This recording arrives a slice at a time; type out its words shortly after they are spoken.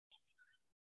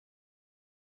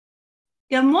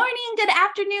Good morning, good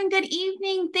afternoon, good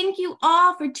evening. Thank you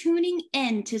all for tuning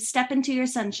in to Step Into Your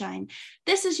Sunshine.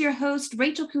 This is your host,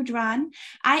 Rachel Kudran.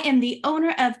 I am the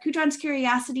owner of Kudran's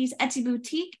Curiosities Etsy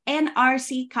Boutique and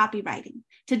RC Copywriting.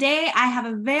 Today, I have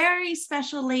a very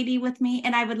special lady with me,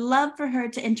 and I would love for her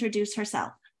to introduce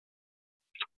herself.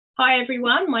 Hi,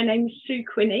 everyone. My name is Sue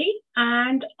Quinney,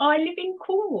 and I live in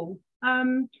Cornwall.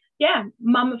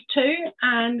 Mum of 2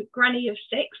 and granny of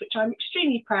 6, which I'm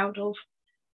extremely proud of.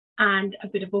 And a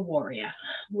bit of a warrior.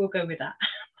 We'll go with that.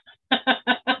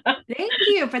 Thank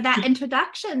you for that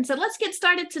introduction. So let's get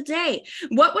started today.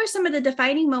 What were some of the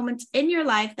defining moments in your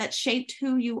life that shaped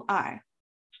who you are?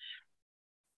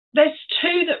 There's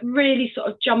 2 that really sort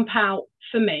of jump out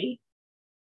for me.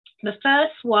 The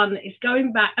first one is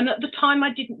going back, and at the time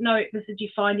I didn't know it was a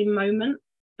defining moment,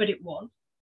 but it was.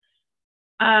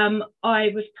 I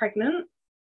was pregnant,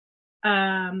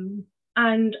 and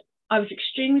I was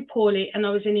extremely poorly, and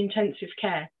I was in intensive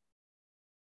care.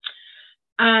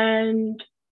 And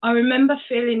I remember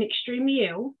feeling extremely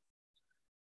ill.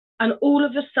 And all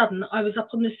of a sudden, I was up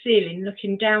on the ceiling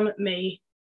looking down at me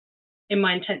in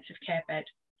my intensive care bed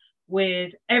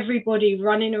with everybody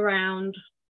running around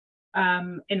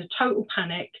in a total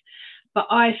panic. But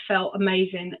I felt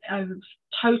amazing. I was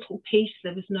total peace.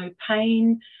 There was no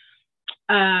pain.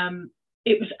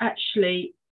 It was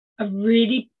actually a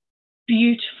really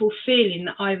beautiful feeling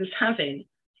that I was having.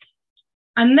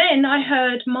 And then I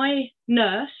heard my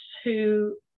nurse,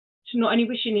 who not only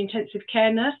was she an intensive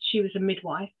care nurse, she was a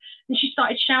midwife, and she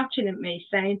started shouting at me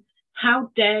saying, how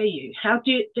dare you? How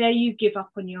dare you give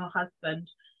up on your husband?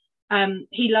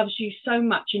 He loves you so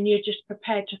much and you're just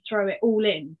prepared to throw it all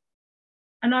in.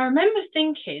 And I remember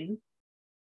thinking,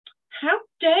 how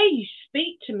dare you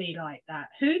speak to me like that?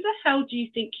 Who the hell do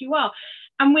you think you are?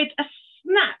 And with a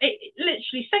snap, it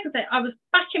literally seconds later, I was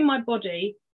back in my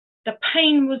body. The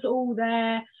pain was all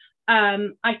there.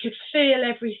 I could feel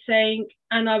everything,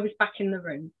 and I was back in the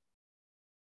room.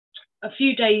 A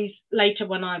few days later,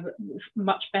 when I was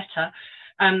much better,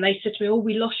 they said to me, oh,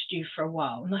 we lost you for a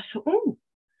while. And I thought, oh,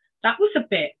 that was a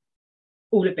bit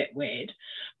weird.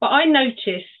 But I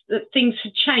noticed that things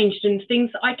had changed, and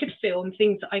things that I could feel and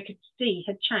things that I could see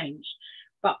had changed.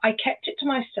 But I kept it to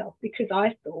myself because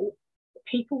I thought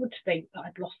people would think that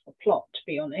I'd lost the plot, to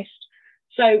be honest.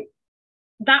 So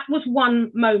that was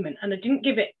one moment, and I didn't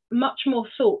give it much more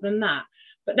thought than that.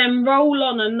 But then roll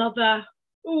on another,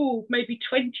 maybe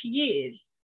 20 years.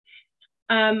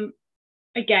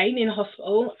 Again, in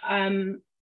hospital,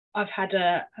 I've had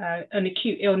an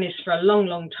acute illness for a long,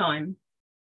 long time.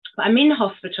 But I'm in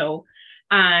hospital,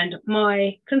 and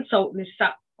my consultant is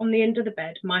sat on the end of the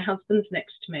bed. My husband's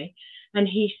next to me, and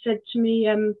he said to me,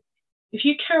 if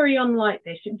you carry on like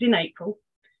this, it was in April,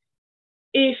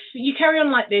 if you carry on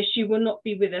like this, you will not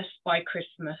be with us by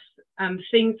Christmas.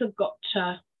 Things have got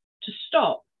to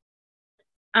stop.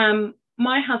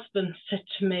 My husband said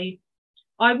to me,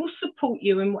 I will support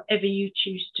you in whatever you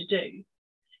choose to do.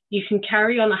 You can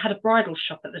carry on. I had a bridal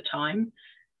shop at the time.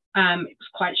 It was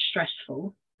quite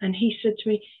stressful. And he said to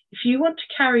me, if you want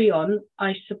to carry on,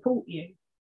 I support you.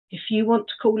 If you want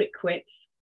to call it quits,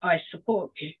 I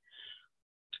support you.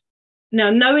 Now,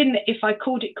 knowing that if I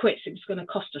called it quits, it was going to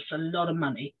cost us a lot of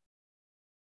money.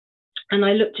 And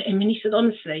I looked at him and he said,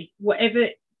 honestly, whatever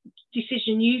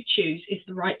decision you choose is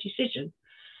the right decision.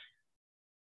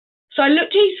 So I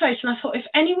looked at his face and I thought, if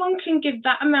anyone can give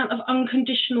that amount of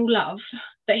unconditional love,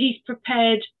 that he's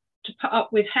prepared to put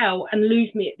up with hell and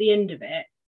lose me at the end of it,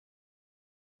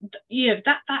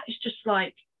 that is just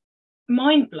like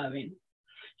mind-blowing.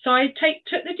 So I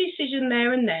took the decision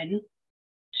there and then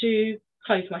to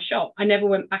close my shop. I never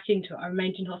went back into it. I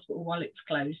remained in hospital while it was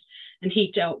closed, and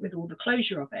he dealt with all the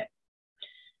closure of it.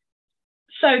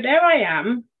 So there I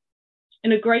am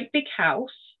in a great big house,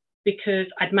 because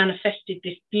I'd manifested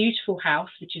this beautiful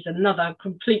house, which is another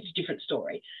completely different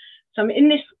story. So I'm in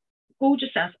this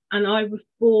gorgeous house, and I was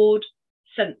bored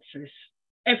senseless.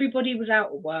 Everybody was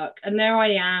out at work, and there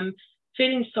I am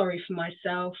feeling sorry for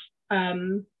myself,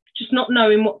 just not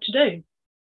knowing what to do.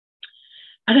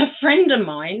 And a friend of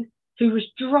mine, who was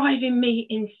driving me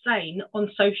insane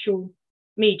on social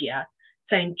media,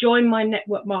 saying, join my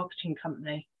network marketing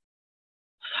company.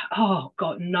 Oh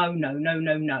God, no.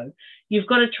 You've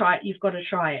got to try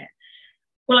it.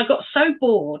 Well, I got so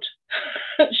bored,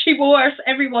 she wore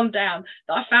everyone down,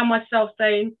 that I found myself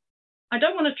saying, I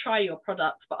don't want to try your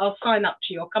product, but I'll sign up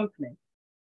to your company.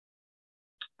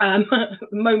 A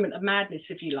moment of madness,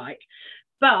 if you like.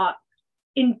 But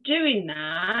in doing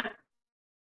that,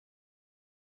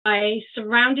 I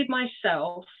surrounded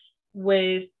myself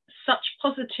with such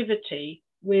positivity,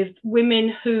 with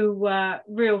women who were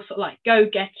real sort of like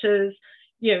go-getters,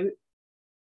 you know,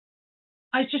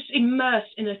 I was just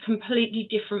immersed in a completely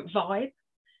different vibe.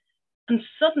 And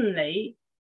suddenly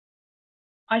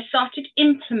I started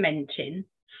implementing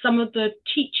some of the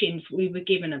teachings we were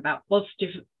given about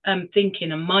positive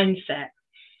thinking and mindset.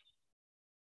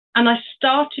 And I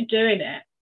started doing it.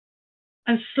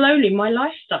 And slowly my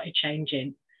life started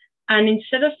changing. And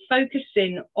instead of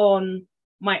focusing on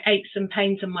my aches and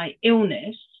pains and my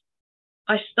illness,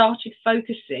 I started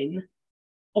focusing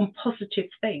on positive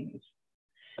things.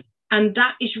 And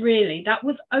that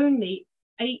was only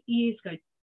 8 years ago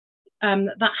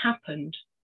that happened.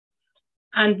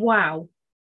 And wow,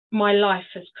 my life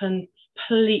has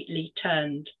completely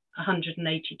turned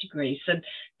 180 degrees. So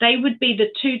they would be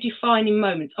the two defining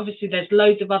moments. Obviously, there's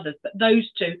loads of others, but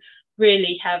those two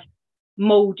really have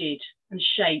molded and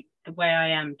shaped the way I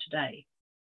am today.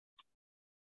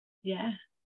 Yeah.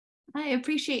 I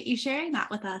appreciate you sharing that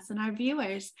with us and our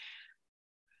viewers.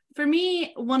 For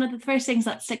me, one of the first things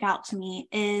that stick out to me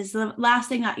is the last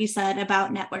thing that you said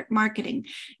about network marketing,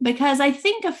 because I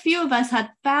think a few of us had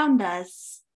found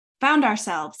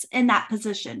ourselves in that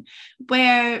position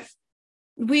where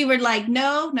we were like,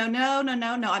 no, I'm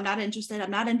not interested.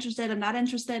 And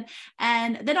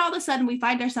then all of a sudden we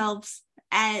find ourselves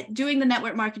doing the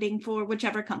network marketing for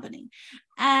whichever company.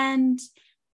 And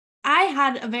I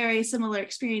had a very similar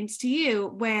experience to you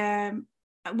where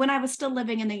when I was still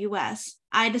living in the US,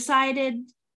 I decided,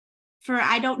 for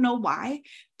I don't know why,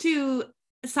 to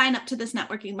sign up to this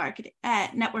network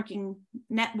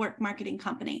marketing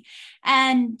company.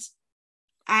 And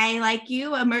I, like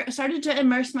you, started to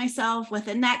immerse myself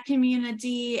within that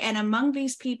community and among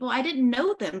these people. I didn't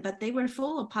know them, but they were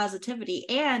full of positivity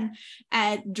and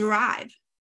drive.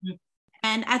 Mm-hmm.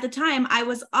 And at the time, I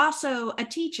was also a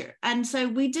teacher. And so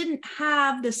we didn't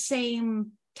have the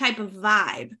same type of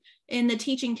vibe in the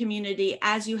teaching community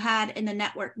as you had in the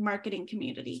network marketing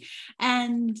community.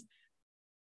 And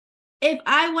if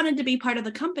I wanted to be part of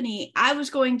the company, I was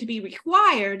going to be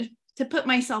required to put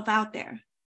myself out there,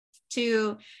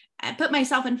 to put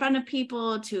myself in front of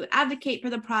people, to advocate for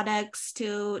the products,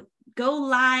 to go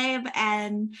live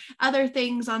and other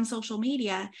things on social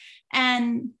media.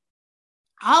 And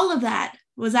all of that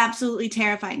was absolutely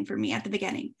terrifying for me at the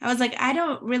beginning. I was like, I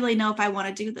don't really know if I want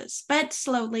to do this. But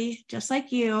slowly, just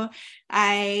like you,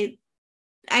 I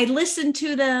listened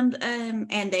to them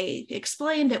and they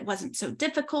explained it wasn't so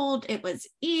difficult. It was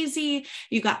easy.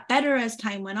 You got better as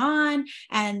time went on,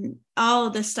 and all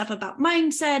of this stuff about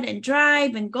mindset and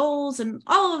drive and goals and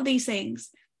all of these things.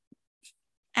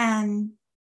 And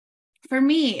for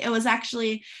me, it was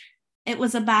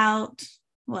about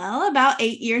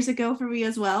 8 years ago for me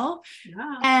as well.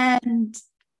 Yeah. And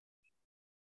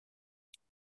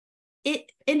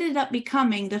it ended up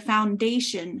becoming the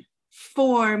foundation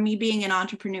for me being an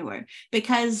entrepreneur,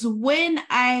 because when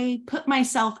I put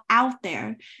myself out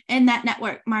there in that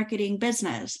network marketing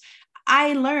business,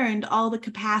 I learned all the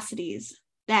capacities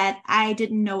that I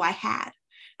didn't know I had.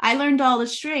 I learned all the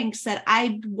strengths that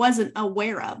I wasn't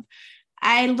aware of.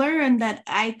 I learned that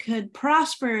I could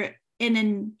prosper in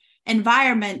an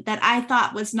environment that I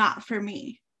thought was not for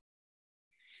me.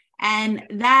 And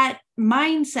that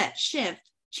mindset shift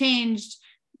changed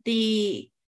the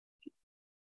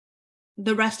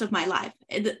rest of my life,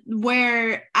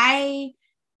 where I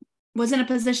was in a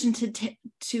position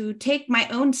to take my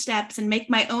own steps and make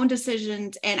my own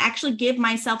decisions and actually give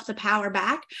myself the power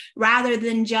back, rather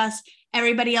than just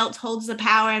everybody else holds the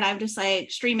power and I'm just like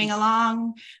streaming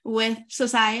along with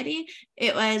society.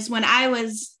 It was when I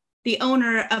was the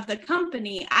owner of the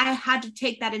company, I had to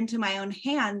take that into my own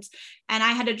hands and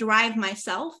I had to drive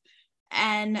myself.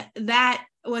 And that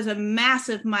was a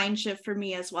massive mind shift for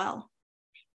me as well.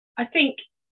 I think,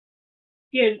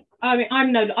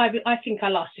 I think I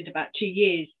lasted about 2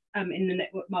 years in the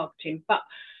network marketing, but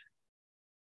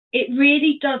it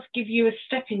really does give you a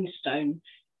stepping stone.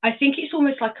 I think it's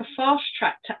almost like a fast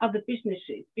track to other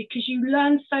businesses, because you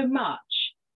learn so much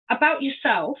about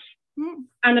yourself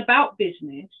and about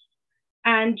business,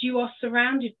 and you are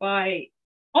surrounded by,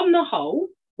 on the whole,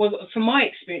 well, from my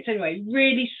experience anyway,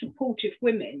 really supportive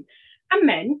women and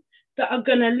men that are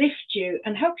going to lift you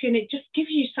and help you. And it just gives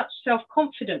you such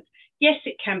self-confidence. Yes,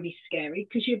 it can be scary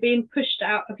because you're being pushed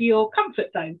out of your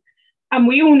comfort zone. And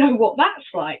we all know what that's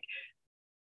like.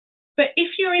 But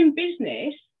if you're in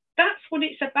business, that's what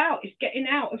it's about, is getting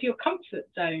out of your comfort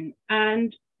zone.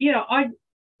 And,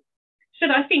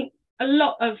 I think a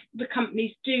lot of the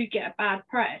companies do get a bad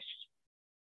press.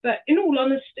 But in all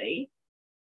honesty,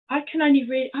 I've only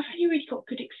really got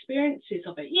good experiences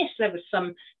of it. Yes, there were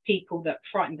some people that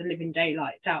frightened the living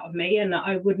daylights out of me, and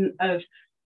I wouldn't have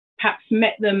perhaps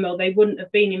met them, or they wouldn't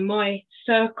have been in my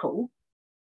circle.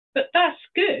 But that's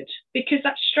good, because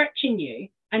that's stretching you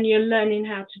and you're learning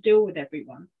how to deal with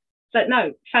everyone. So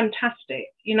no, fantastic.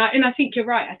 You know, and I think you're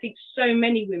right. I think so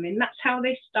many women, that's how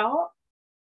they start.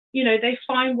 You know, they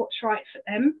find what's right for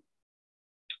them.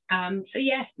 So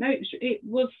yeah, no, it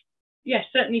was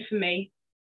certainly for me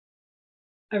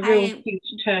a real huge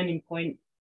turning point.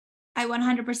 I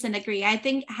 100% agree. I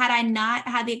think had I not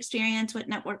had the experience with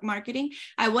network marketing,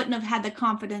 I wouldn't have had the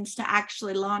confidence to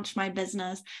actually launch my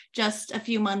business just a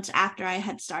few months after I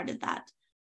had started that.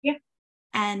 Yeah.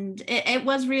 And it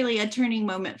was really a turning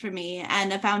moment for me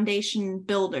and a foundation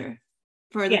builder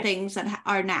for the things that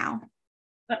are now.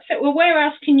 That's it. Well, where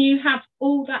else can you have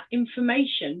all that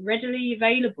information readily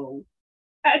available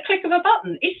at a click of a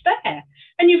button? It's there.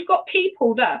 And you've got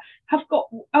people that have got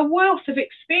a wealth of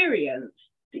experience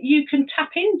that you can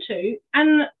tap into,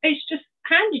 and it's just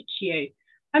handed to you.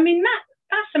 I mean,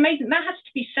 that's amazing. That has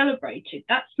to be celebrated.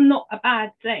 That's not a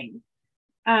bad thing.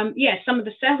 Some of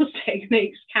the sales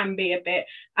techniques can be a bit,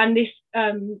 and this,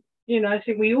 I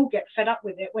think we all get fed up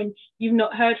with it when you've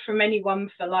not heard from anyone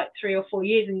for like 3 or 4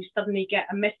 years and you suddenly get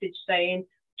a message saying,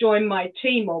 join my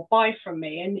team or buy from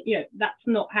me. And, that's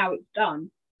not how it's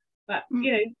done. But,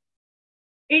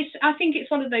 I think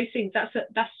it's one of those things that's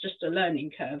just a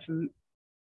learning curve.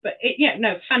 But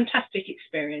fantastic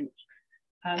experience.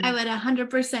 I would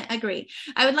 100% agree.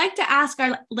 I would like to ask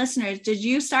our listeners, did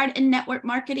you start in network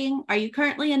marketing? Are you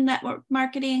currently in network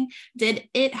marketing? Did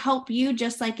it help you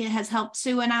just like it has helped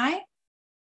Sue and I?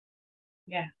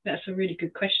 Yeah, that's a really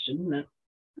good question, isn't it?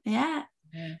 Yeah.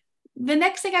 The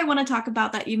next thing I want to talk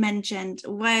about that you mentioned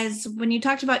was when you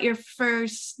talked about your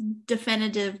first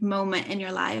definitive moment in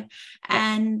your life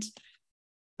and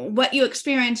what you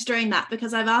experienced during that,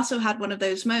 because I've also had one of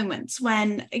those moments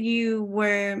when you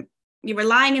were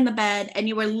lying in the bed and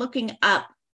you were looking up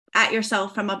at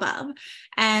yourself from above,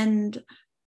 and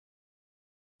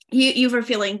you were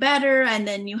feeling better, and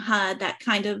then you had that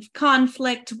kind of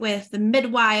conflict with the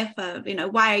midwife of,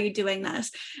 why are you doing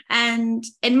this? And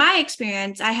in my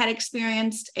experience, I had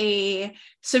experienced a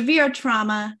severe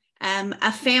trauma.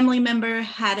 A family member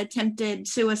had attempted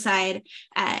suicide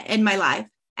in my life,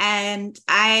 and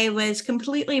I was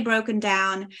completely broken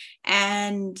down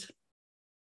and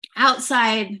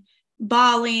outside,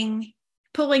 bawling,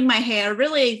 pulling my hair,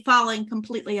 really falling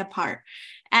completely apart.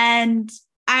 And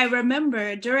I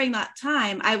remember during that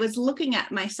time, I was looking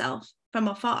at myself from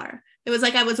afar. It was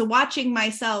like I was watching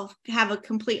myself have a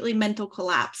completely mental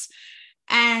collapse.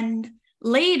 And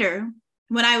later,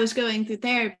 when I was going through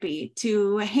therapy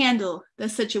to handle the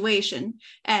situation,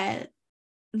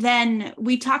 then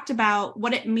we talked about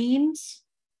what it means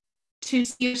to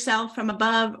see yourself from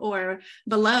above or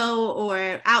below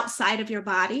or outside of your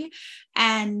body.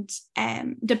 And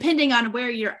depending on where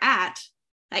you're at,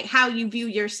 like how you view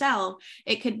yourself,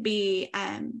 it could be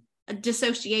a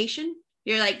dissociation.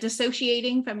 You're like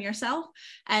dissociating from yourself.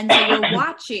 And so you're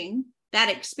watching that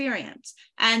experience.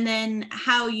 And then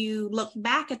how you look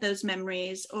back at those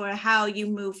memories or how you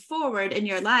move forward in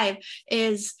your life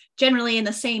is generally in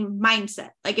the same mindset.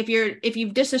 Like if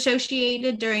you've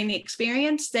disassociated during the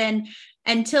experience, then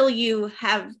until you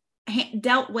have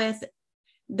dealt with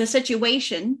the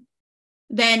situation,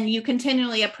 then you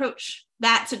continually approach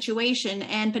that situation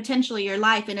and potentially your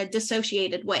life in a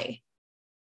dissociated way.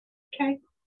 Okay.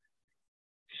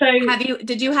 So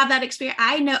did you have that experience?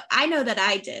 I know that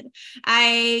I did.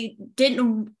 I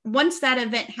didn't, once that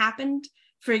event happened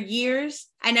for years,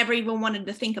 I never even wanted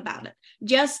to think about it.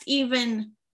 Just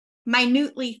even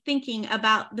minutely thinking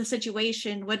about the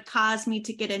situation would cause me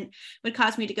to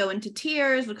go into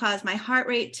tears, would cause my heart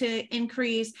rate to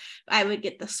increase. I would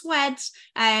get the sweats.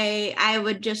 I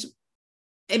would just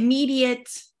immediate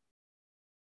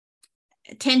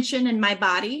tension in my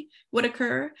body would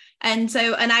occur. And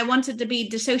I wanted to be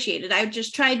dissociated. I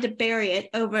just tried to bury it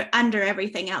under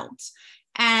everything else.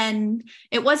 And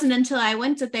it wasn't until I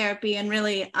went to therapy and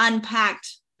really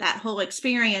unpacked that whole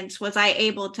experience was I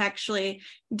able to actually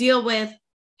deal with,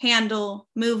 handle,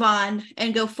 move on,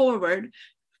 and go forward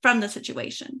from the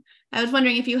situation. I was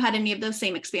wondering if you had any of those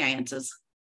same experiences.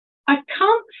 I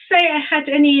can't say I had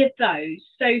any of those.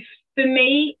 So for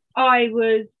me, I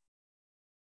was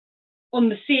on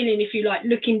the ceiling, if you like,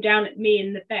 looking down at me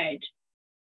in the bed.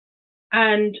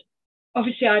 And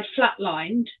obviously I'd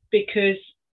flatlined because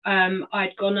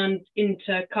I'd gone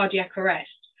into cardiac arrest.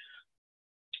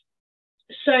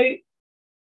 So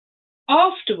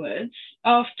afterwards,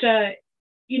 after,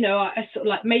 I sort of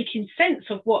like making sense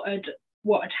of what had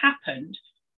happened,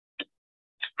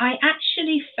 I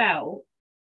actually felt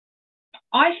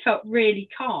really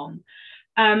calm.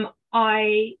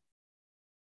 I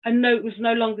was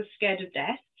no longer scared of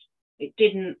death.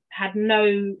 It had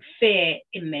no fear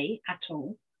in me at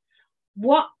all.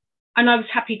 And I was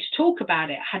happy to talk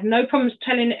about it. I had no problems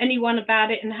telling anyone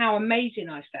about it and how amazing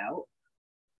I felt.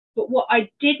 But what I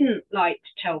didn't like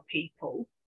to tell people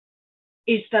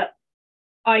is that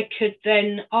I could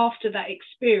then, after that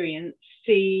experience,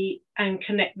 see and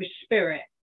connect with spirit.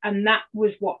 And that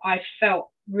was what I felt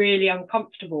really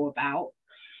uncomfortable about.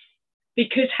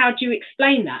 Because how do you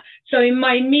explain that? So in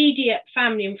my immediate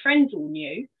family and friends all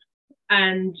knew,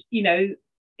 and, you know,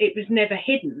 it was never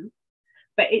hidden,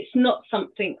 but it's not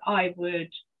something I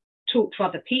would talk to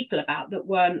other people about that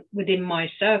weren't within my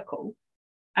circle.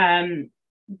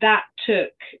 That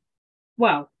took,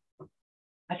 well,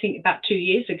 I think about 2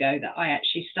 years ago that I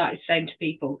actually started saying to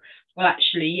people, well,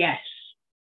 actually, yes,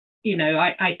 you know,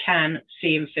 I can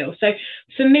see and feel. So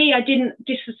for me, I didn't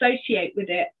disassociate with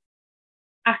it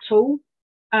at all.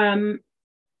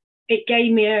 It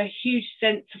gave me a huge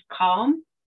sense of calm.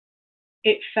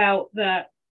 It felt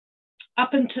that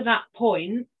up until that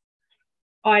point,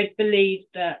 I believed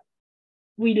that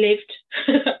we lived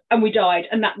and we died,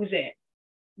 and that was it.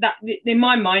 That in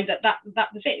my mind, that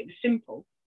was it. It was simple.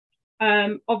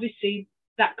 Obviously,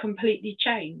 that completely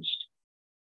changed.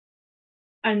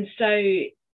 And so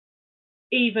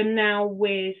even now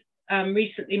with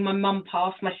recently my mum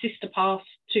passed, my sister passed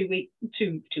 2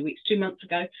 months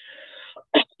ago.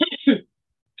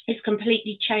 It's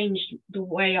completely changed the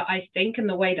way I think and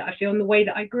the way that I feel and the way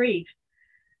that I grieve.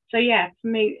 So yeah, for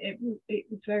me, it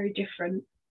was a very different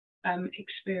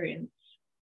experience.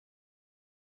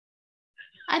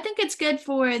 I think it's good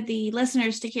for the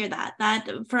listeners to hear that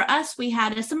for us, we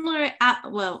had a similar,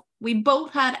 we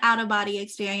both had out-of-body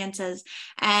experiences,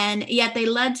 and yet they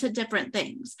led to different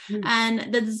things.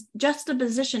 And the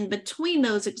juxtaposition between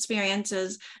those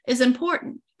experiences is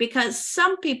important, because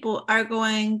some people are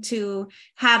going to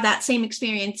have that same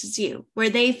experience as you, where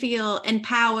they feel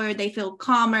empowered, they feel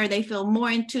calmer, they feel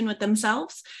more in tune with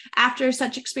themselves after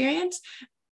such experience.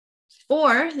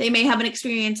 Or they may have an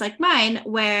experience like mine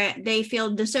where they feel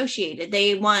dissociated.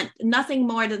 They want nothing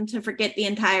more than to forget the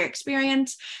entire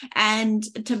experience and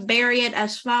to bury it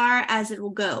as far as it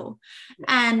will go.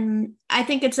 And I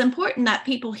think it's important that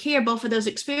people hear both of those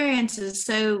experiences.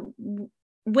 So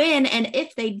when and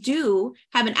if they do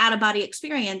have an out-of-body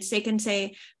experience, they can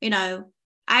say, you know,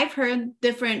 I've heard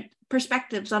different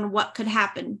perspectives on what could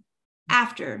happen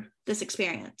after this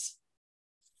experience.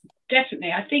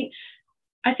 Definitely. I think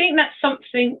that's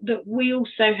something that we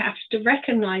also have to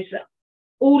recognize, that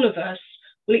all of us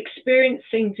will experience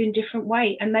things in different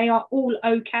ways, and they are all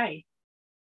okay.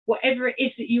 Whatever it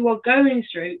is that you are going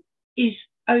through is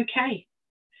okay.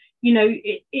 You know,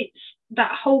 it's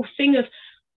that whole thing of,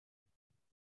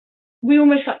 we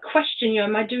almost like question, you know,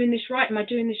 am I doing this right? Am I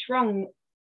doing this wrong?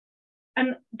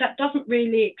 And that doesn't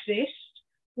really exist.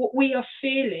 What we are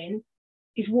feeling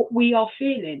is what we are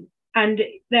feeling. And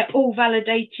they're all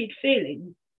validated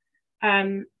feelings.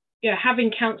 Yeah,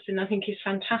 having counselling, I think, is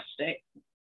fantastic.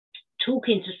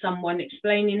 Talking to someone,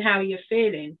 explaining how you're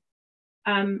feeling.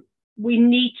 We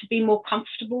need to be more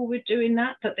comfortable with doing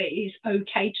that it is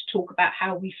okay to talk about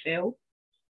how we feel.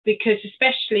 Because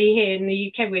especially here in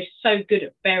the UK, we're so good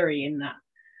at burying that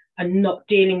and not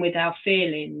dealing with our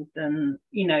feelings. And,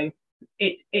 you know,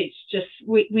 it's just,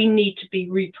 we need to be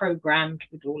reprogrammed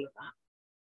with all of that.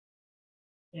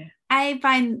 Yeah. I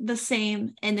find the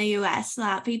same in the US,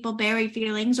 that people bury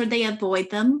feelings, or they avoid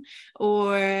them,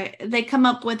 or they come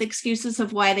up with excuses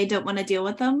of why they don't want to deal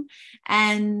with them.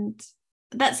 And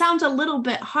that sounds a little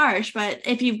bit harsh, but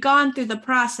if you've gone through the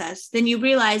process, then you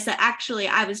realize that actually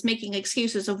I was making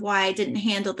excuses of why I didn't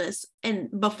handle this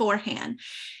beforehand.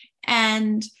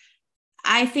 And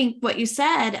I think what you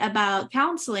said about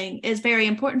counseling is very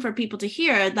important for people to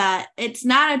hear, that it's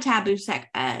not a taboo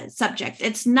subject.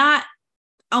 It's not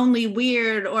only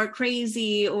weird or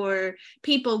crazy or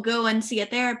people go and see a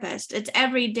therapist. It's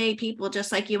everyday people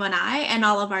just like you and I and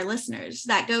all of our listeners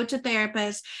that go to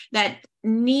therapists that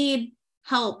need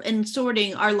help in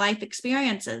sorting our life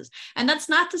experiences. And that's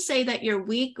not to say that you're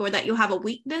weak or that you have a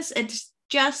weakness. It's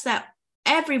just that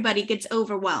everybody gets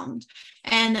overwhelmed,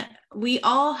 and we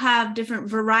all have different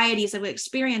varieties of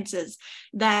experiences.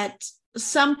 That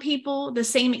some people, the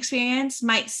same experience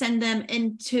might send them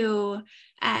into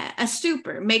a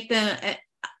stupor, make them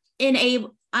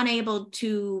unable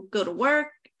to go to work,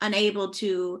 unable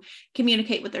to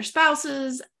communicate with their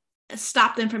spouses,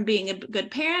 stop them from being a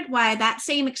good parent. Why that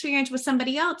same experience with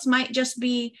somebody else might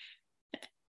be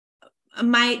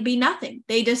nothing.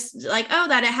 They just like, oh,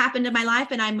 that it happened in my life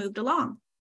and I moved along.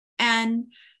 And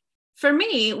for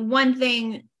me, one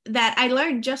thing that I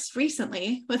learned just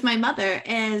recently with my mother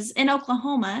is in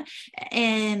Oklahoma,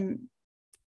 and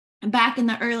back in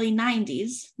the early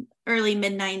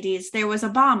mid 90s, there was a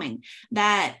bombing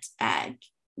that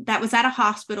was at a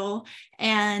hospital,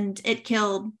 and it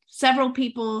killed several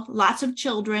people, lots of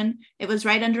children. It was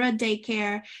right under a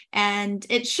daycare, and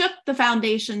it shook the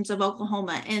foundations of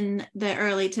Oklahoma in the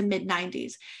early to mid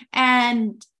 90s.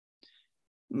 And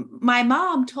my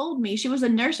mom told me, she was a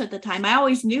nurse at the time, I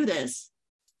always knew this,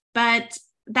 but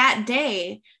that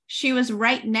day she was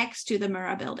right next to the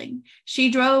Murrah building.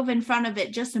 She drove in front of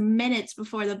it just minutes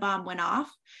before the bomb went off,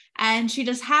 and she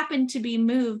just happened to be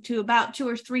moved to about 2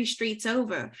 or 3 streets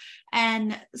over.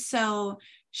 And so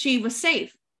she was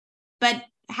safe. But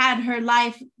had her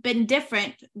life been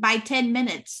different by 10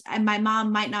 minutes, and my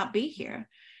mom might not be here.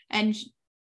 And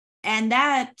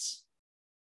that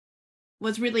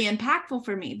was really impactful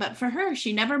for me. But for her,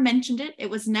 she never mentioned it.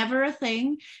 It was never a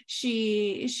thing.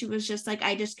 She was just like,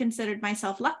 I just considered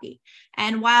myself lucky.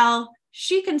 And while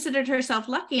she considered herself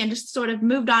lucky and just sort of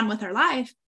moved on with her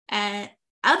life,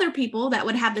 other people that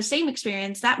would have the same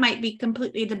experience, that might be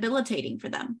completely debilitating for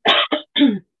them.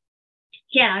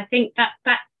 Yeah, I think that's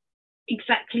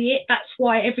exactly it. That's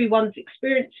why everyone's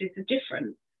experiences are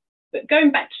different. But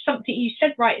going back to something you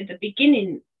said right at the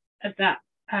beginning of that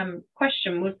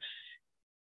question was,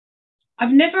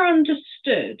 I've never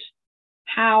understood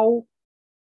how,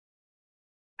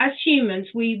 as humans,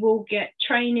 we will get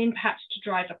training perhaps to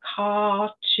drive a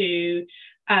car, to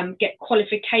get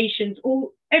qualifications,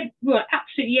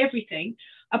 absolutely everything,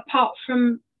 apart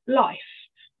from life,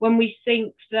 when we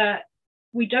think that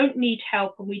we don't need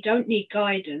help and we don't need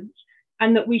guidance,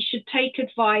 and that we should take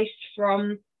advice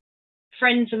from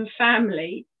friends and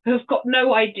family who have got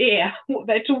no idea what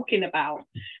they're talking about.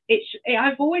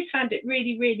 I've always found it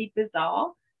really, really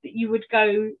bizarre that you would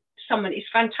go to someone. It's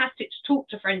fantastic to talk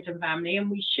to friends and family, and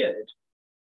we should.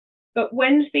 But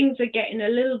when things are getting a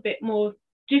little bit more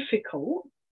difficult,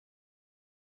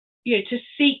 to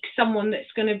seek someone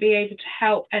that's going to be able to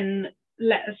help and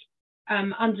let us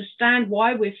understand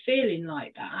why we're feeling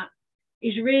like that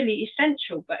is really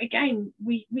essential. But again,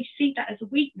 we see that as a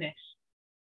weakness.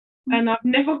 And I've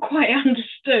never quite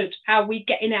understood how we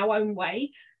get in our own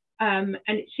way. And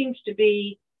it seems to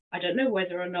be, I don't know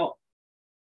whether or not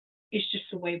it's just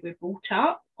the way we're brought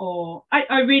up, or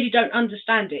I really don't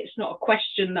understand it. It's not a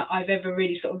question that I've ever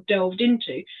really sort of delved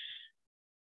into.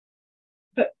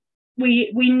 But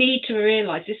we need to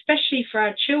realise, especially for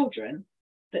our children,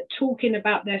 that talking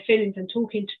about their feelings and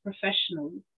talking to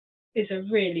professionals is a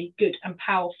really good and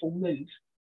powerful move.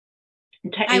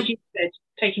 And as you said,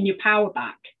 taking your power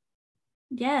back.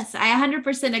 Yes, I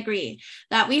 100% agree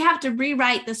that we have to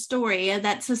rewrite the story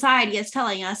that society is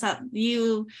telling us that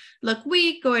you look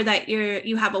weak, or that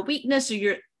you have a weakness, or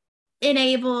you're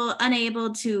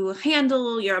unable to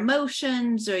handle your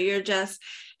emotions, or you're just,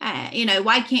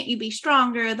 why can't you be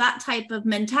stronger? That type of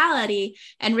mentality,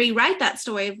 and rewrite that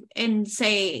story and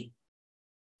say,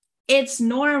 it's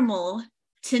normal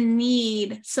to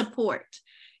need support.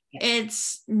 Yeah.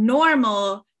 It's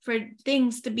normal for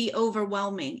things to be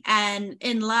overwhelming and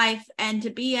in life, and to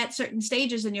be at certain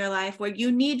stages in your life where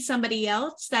you need somebody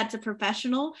else that's a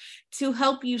professional to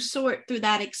help you sort through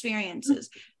that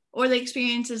experiences or the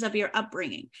experiences of your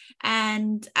upbringing.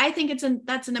 And I think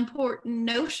that's an important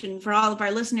notion for all of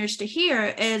our listeners to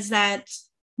hear, is that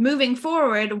moving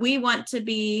forward, we want to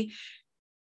be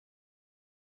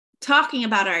talking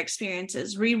about our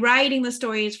experiences, rewriting the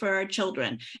stories for our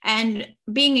children, and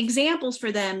being examples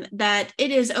for them that it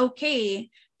is okay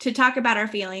to talk about our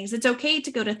feelings. It's okay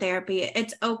to go to therapy.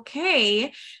 It's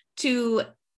okay to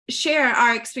share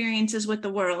our experiences with the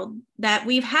world, that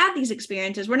we've had these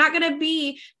experiences. We're not going to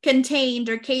be contained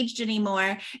or caged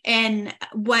anymore in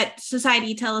what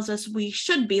society tells us we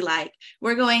should be like.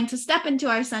 We're going to step into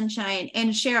our sunshine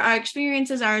and share our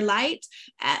experiences, our light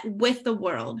with the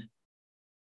world.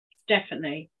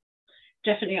 Definitely.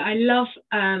 I love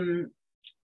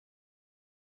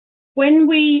when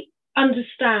we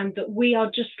understand that we are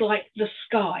just like the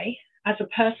sky. As a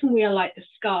person, we are like the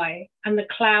sky, and the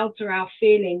clouds are our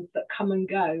feelings that come and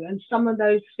go. And some of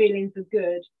those feelings are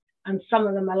good, and some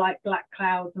of them are like black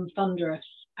clouds and thunderous,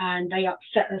 and they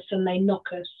upset us and they knock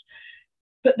us,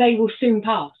 but they will soon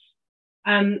pass.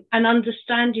 And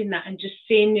understanding that and just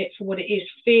seeing it for what it is,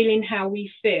 feeling how we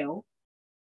feel.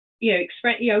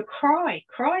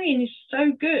 Crying is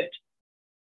so good.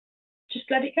 Just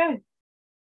let it go.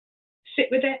 Sit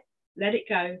with it, let it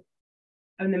go,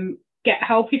 and then get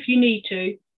help if you need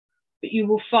to. But you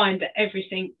will find that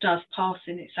everything does pass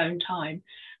in its own time.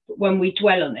 But when we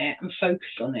dwell on it and focus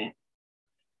on it,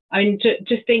 I mean,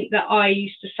 to think that I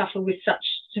used to suffer with such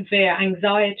severe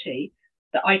anxiety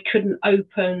that I couldn't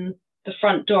open the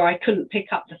front door, I couldn't pick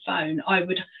up the phone. I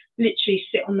would literally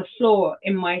sit on the floor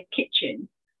in my kitchen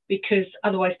because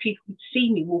otherwise people would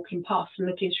see me walking past and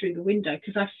looking through the window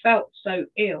because I felt so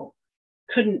ill,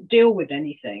 couldn't deal with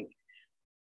anything.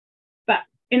 But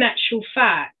in actual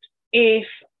fact, if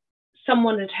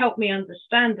someone had helped me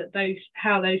understand that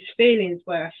how those feelings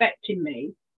were affecting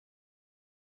me,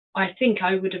 I think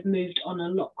I would have moved on a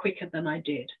lot quicker than I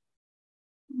did.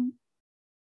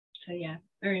 So yeah,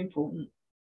 very important.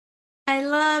 I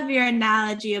love your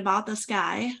analogy about the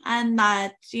sky, and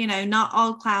that, not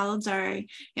all clouds are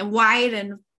white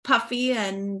and puffy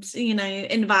and,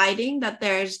 inviting, that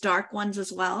there's dark ones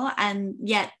as well, and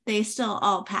yet they still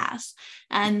all pass.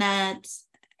 And that,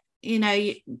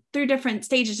 through different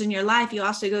stages in your life, you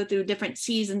also go through different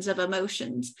seasons of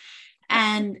emotions.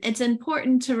 And it's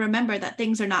important to remember that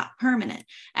things are not permanent.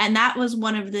 And that was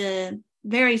one of the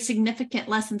very significant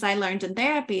lessons I learned in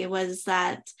therapy, was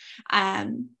that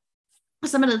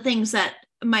some of the things that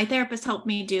my therapist helped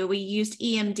me do, we used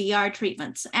EMDR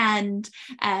treatments and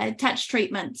touch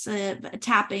treatments,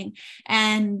 tapping.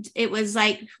 And it was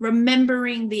like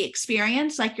remembering the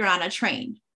experience, like you're on a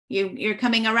train. You're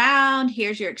coming around,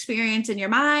 here's your experience in your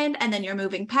mind, and then you're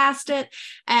moving past it.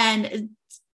 And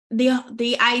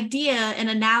the idea and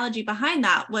analogy behind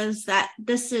that was that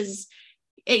this is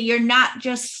it, you're not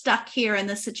just stuck here in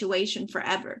this situation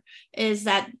forever, is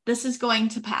that this is going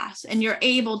to pass and you're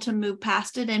able to move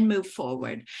past it and move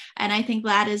forward. And I think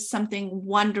that is something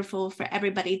wonderful for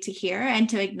everybody to hear and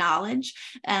to acknowledge,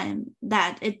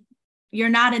 that you're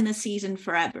not in the season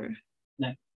forever.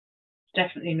 No,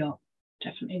 definitely not.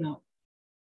 Definitely not.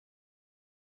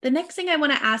 The next thing I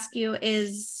want to ask you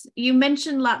is, you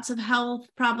mentioned lots of health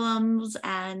problems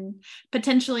and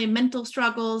potentially mental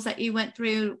struggles that you went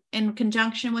through in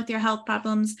conjunction with your health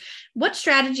problems. What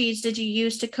strategies did you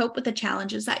use to cope with the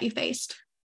challenges that you faced?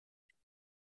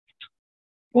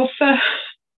 Well, for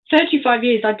 35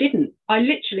 years, I didn't. I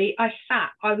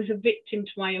was a victim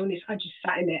to my illness. I just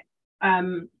sat in it.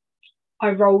 I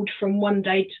rolled from one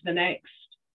day to the next.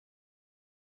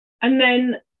 And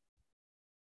then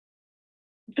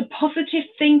the positive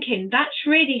thinking, that's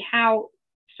really how,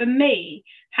 for me,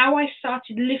 how I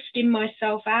started lifting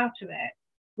myself out of it,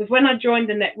 was when I joined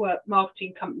the network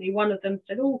marketing company. One of them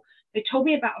said, they told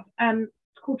me about, it's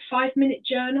called 5-Minute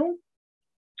Journal.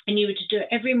 And you were to do it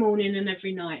every morning and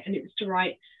every night. And it was to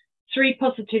write 3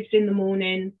 positives in the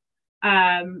morning,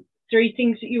 3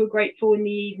 things that you were grateful in the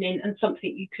evening, and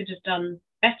something you could have done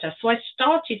better. So I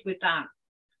started with that.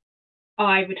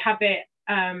 I would have it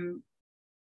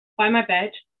by my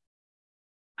bed,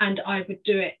 and I would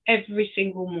do it every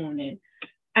single morning.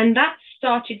 And that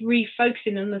started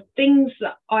refocusing on the things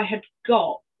that I had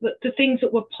got, the things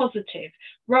that were positive,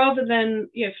 rather than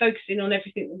focusing on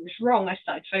everything that was wrong. I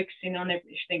started focusing on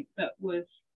everything that was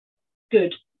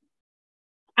good.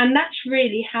 And that's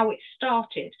really how it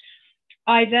started.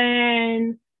 I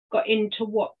then got into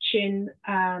watching,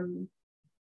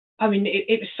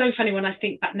 it was so funny when I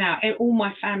think back now. All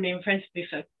my family and friends would be,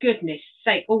 for goodness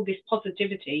sake, all this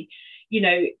positivity.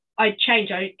 I'd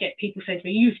change. I'd get people saying to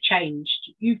me, you've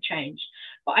changed.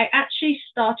 But I actually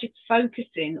started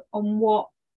focusing on what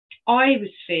I was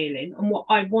feeling and what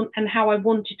I want and how I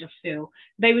wanted to feel.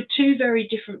 They were 2 very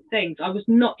different things. I was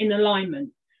not in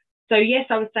alignment. So yes,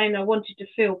 I was saying I wanted to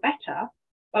feel better,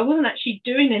 but I wasn't actually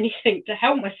doing anything to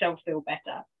help myself feel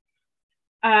better.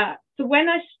 So when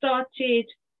I started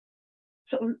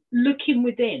sort of looking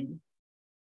within,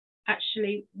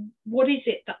 actually, what is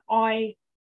it that I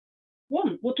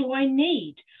want? What do I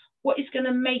need? What is going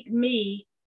to make me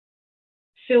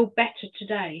feel better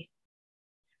today?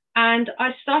 And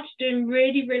I started doing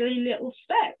really, really little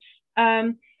steps.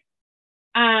 And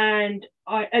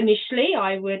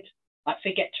I would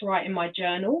forget to write in my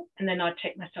journal, and then I'd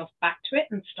take myself back to it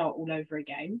and start all over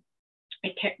again. I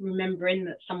kept remembering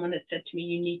that someone had said to me,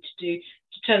 you need to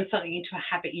turn something into a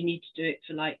habit, you need to do it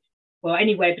for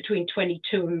anywhere between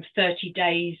 22 and 30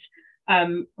 days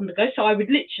on the go. So I would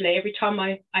literally, every time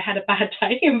I had a bad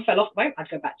day and fell off the boat, I'd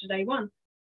go back to day one.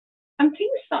 And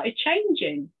things started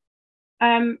changing.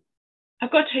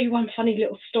 I've got to tell you one funny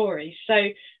little story. So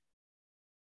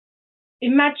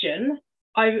imagine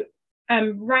I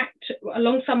racked,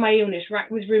 alongside my illness,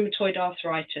 racked with rheumatoid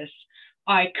arthritis.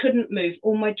 I couldn't move.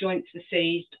 All my joints were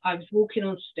seized. I was walking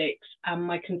on sticks, and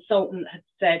my consultant had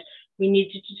said we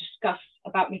needed to discuss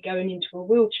about me going into a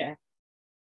wheelchair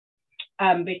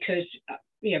because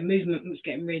movement was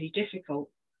getting really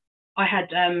difficult. I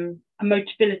had a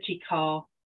Motability car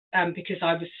because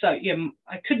I was so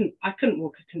I couldn't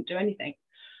walk. I couldn't do anything.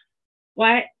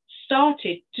 Well, I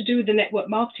started to do with the network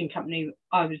marketing company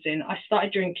I was in. I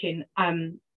started drinking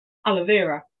aloe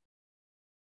vera.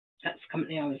 That's the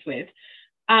company I was with.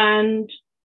 And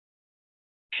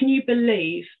can you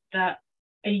believe that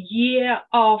a year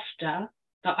after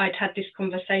that I'd had this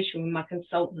conversation with my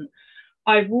consultant,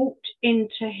 I walked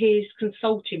into his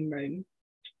consulting room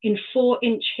in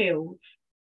 4-inch heels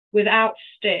without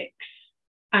sticks,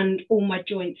 and all my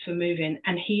joints were moving.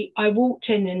 And I walked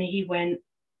in and he went,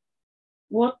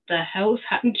 "What the hell's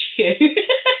happened to you?"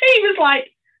 He was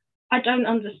like, "I don't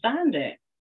understand it."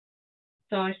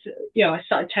 So I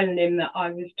started telling him that I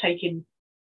was taking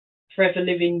Forever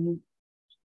Living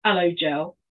aloe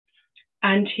gel.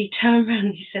 And he turned around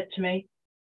and he said to me,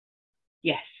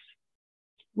 "Yes,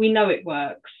 we know it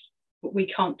works, but we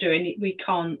can't do any,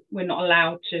 we're not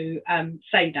allowed to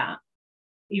say that."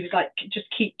 He was like, "Just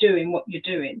keep doing what you're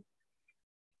doing."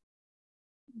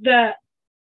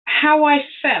 How I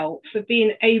felt for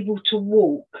being able to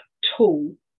walk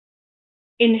tall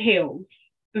in heels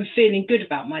and feeling good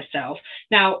about myself.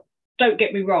 Now, don't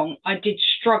get me wrong, I did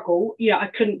struggle. I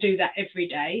couldn't do that every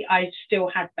day. I still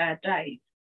had bad days.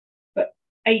 But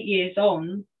 8 years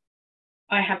on,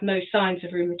 I have no signs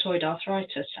of rheumatoid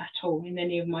arthritis at all in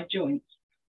any of my joints.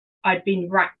 I'd been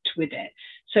racked with it.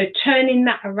 So turning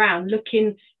that around,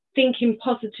 thinking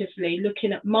positively,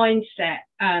 looking at mindset,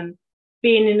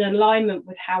 being in alignment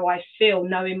with how I feel,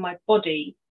 knowing my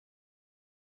body,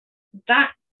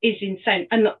 that is insane.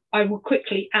 And I will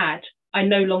quickly add, I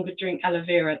no longer drink aloe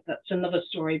vera. That's another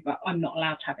story, but I'm not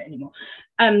allowed to have it anymore.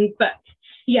 But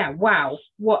yeah, wow,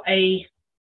 what a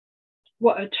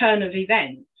turn of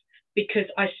events, because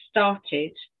I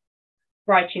started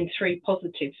writing 3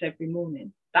 positives every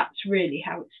morning. That's really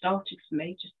how it started for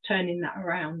me, just turning that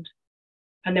around.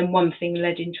 And then one thing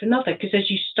led into another, because as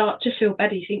you start to feel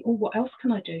better, you think, "Oh, what else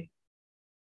can I do?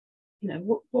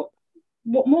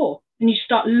 What more?" And you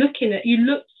start looking at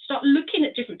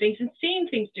different things and seeing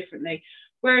things differently.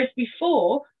 Whereas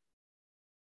before,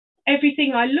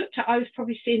 everything I looked at, I was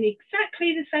probably seeing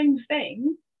exactly the same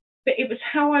thing, but it was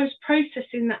how I was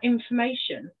processing that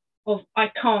information of, "I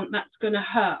can't, that's going to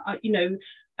hurt,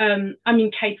 I'm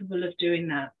incapable of doing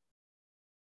that,"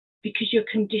 because you're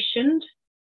conditioned.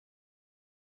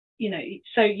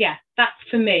 So yeah, that's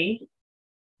for me.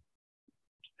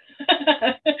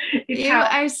 You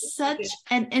are such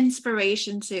an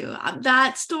inspiration too.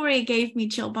 That story gave me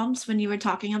chill bumps when you were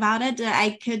talking about it.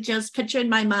 I could just picture in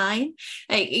my mind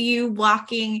like you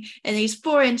walking in these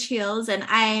 4-inch heels, and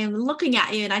I'm looking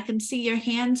at you and I can see your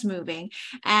hands moving,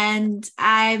 and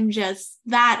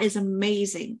that is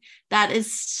amazing. That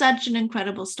is such an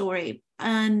incredible story,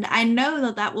 and I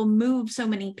know that will move so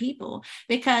many people,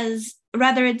 because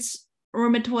whether it's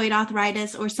rheumatoid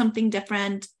arthritis or something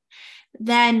different,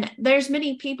 then there's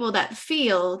many people that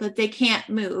feel that they can't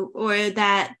move, or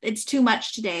that it's too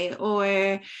much today,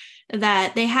 or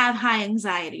that they have high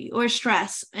anxiety or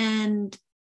stress, and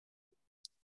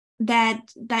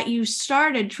that you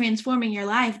started transforming your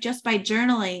life just by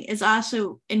journaling is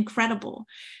also incredible.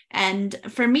 And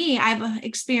for me, I've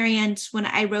experienced when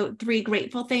I wrote 3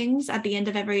 grateful things at the end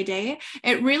of every day,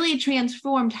 it really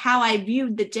transformed how I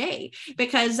viewed the day,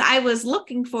 because I was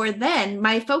looking for, then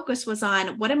my focus was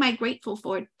on, what am I grateful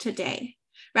for today?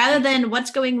 Rather than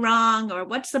what's going wrong or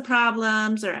what's the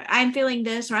problems or I'm feeling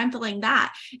this or I'm feeling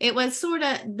that. It was sort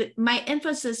of, my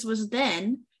emphasis was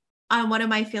then on what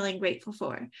am I feeling grateful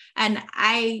for? And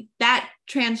that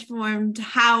transformed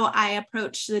how I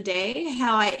approached the day,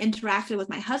 how I interacted with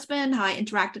my husband, how I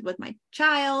interacted with my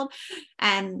child.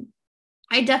 And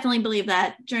I definitely believe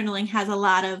that journaling has a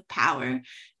lot of power.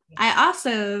 I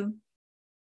also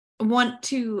want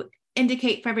to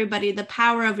indicate for everybody the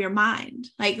power of your mind.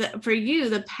 Like for you,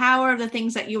 the power of the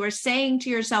things that you were saying to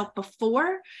yourself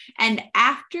before and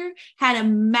after had a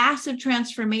massive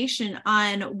transformation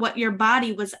on what your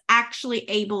body was actually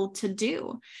able to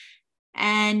do.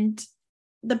 And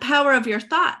the power of your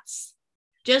thoughts,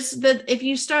 just that if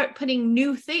you start putting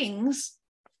new things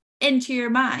into your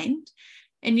mind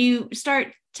and you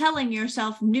start telling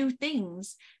yourself new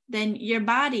things, then your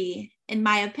body, in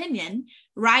my opinion,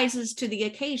 rises to the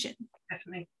occasion.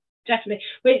 Definitely.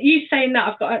 But you saying that,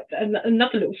 I've got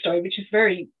another little story, which is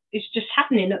it's just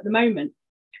happening at the moment.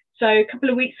 So a couple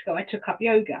of weeks ago, I took up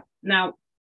yoga. Now,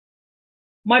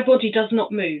 my body does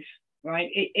not move, right?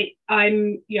 I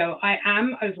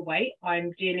am overweight.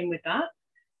 I'm dealing with that.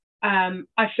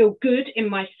 I feel good in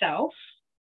myself,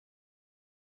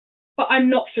 but I'm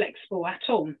not flexible at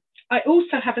all. I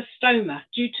also have a stoma.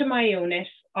 Due to my illness,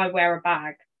 I wear a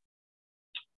bag.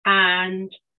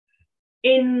 And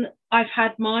I've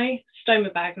had my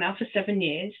stoma bag now for 7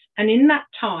 years. And in that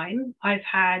time, I've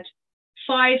had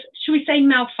 5, should we say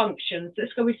malfunctions?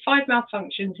 Let's go with 5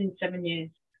 malfunctions in 7 years,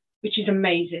 which is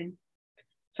amazing.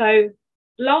 So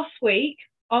last week,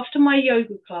 after my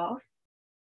yoga class,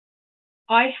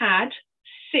 I had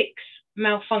 6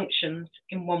 malfunctions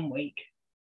in 1 week.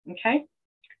 Okay.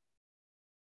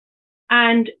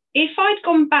 And if I'd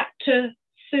gone back to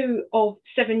Sue of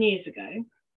 7 years ago,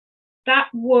 that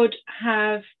would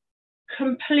have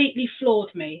completely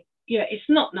floored me. Yeah, it's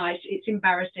not nice, it's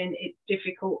embarrassing, it's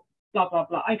difficult, blah, blah,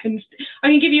 blah. I can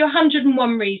give you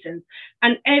 101 reasons,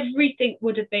 and everything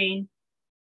would have been,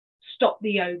 stop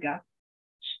the yoga,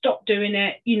 stop doing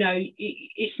it.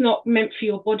 It's not meant for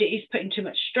your body. It's putting too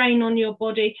much strain on your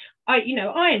body. I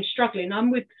am struggling.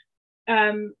 I'm with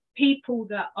people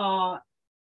that are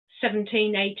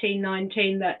 17, 18,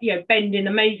 19 that, bend in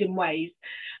amazing ways.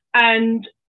 And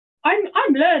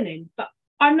I'm learning, but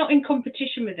I'm not in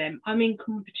competition with them. I'm in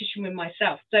competition with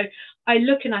myself. So I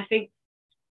look and I think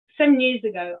 7 years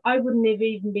ago, I wouldn't have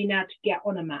even been able to get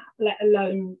on a mat, let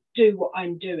alone do what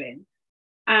I'm doing.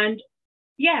 And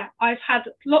yeah, I've had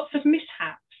lots of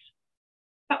mishaps.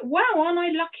 But wow, aren't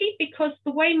I lucky? Because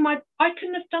the way I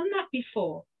couldn't have done that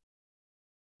before.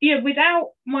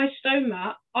 Without my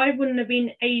stoma, I wouldn't have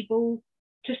been able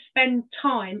to spend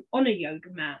time on a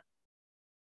yoga mat.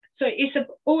 So it's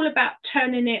all about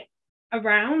turning it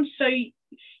around. So,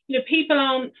 people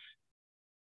aren't,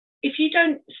 if you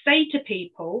don't say to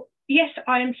people, yes,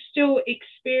 I am still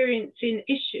experiencing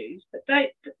issues, but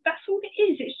that's all it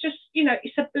is. It's just,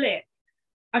 it's a blip.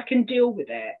 I can deal with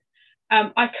it.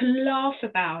 I can laugh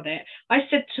about it. I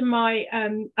said to my,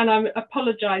 and I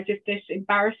apologise if this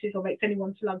embarrasses or makes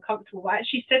anyone feel uncomfortable, but I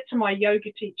actually said to my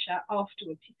yoga teacher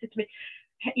afterwards, he said to me,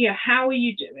 how are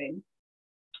you doing?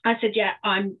 I said, yeah,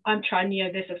 I'm trying,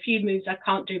 there's a few moves I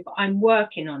can't do, but I'm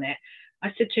working on it.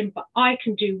 I said to him, but I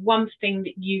can do one thing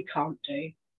that you can't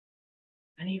do.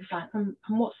 And he was like, and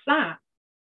what's that?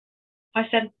 I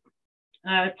said,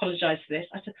 I apologise for this.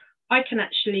 I said, I can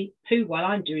actually poo while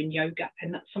I'm doing yoga,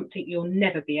 and that's something you'll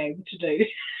never be able to do.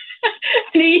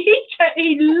 And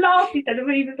he laughed. He said,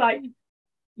 he was like,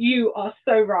 you are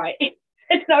so right. He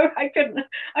said, no, I couldn't.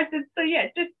 I said, so yeah,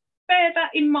 just bear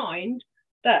that in mind,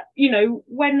 that,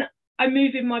 when I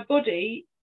move in my body,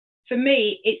 for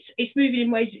me, it's moving in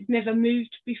ways it's never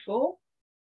moved before.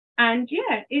 And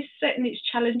yeah, it's setting its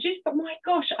challenges, but my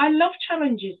gosh, I love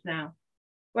challenges now.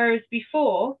 Whereas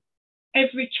before,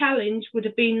 every challenge would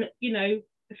have been, a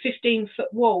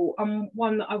 15-foot wall and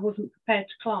one that I wasn't prepared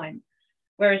to climb.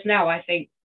 Whereas now I think,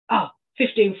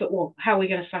 15-foot wall, how are we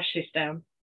going to smash this down?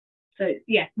 So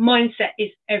yeah, mindset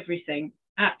is everything.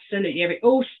 Absolutely. It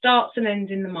all starts and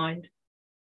ends in the mind.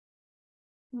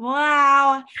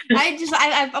 Wow.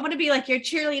 I want to be like your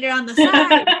cheerleader on the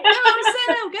side. Go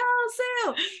Sue, go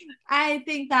Sue. I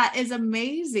think that is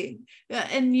amazing.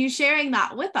 And you sharing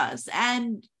that with us,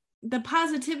 and the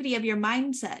positivity of your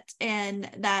mindset, and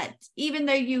that even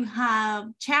though you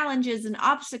have challenges and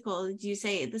obstacles, you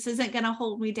say, this isn't going to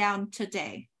hold me down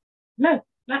today. No,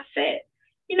 that's it.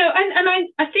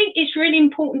 And I think it's really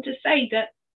important to say that,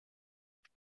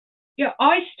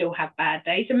 I still have bad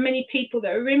days, and many people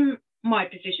that are in my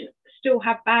position still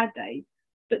have bad days.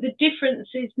 But the difference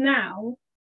is now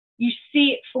you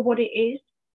see it for what it is.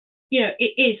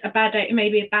 It is a bad day. It may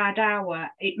be a bad hour.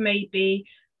 It may be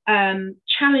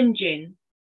challenging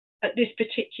at this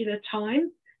particular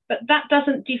time, but that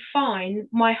doesn't define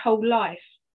my whole life.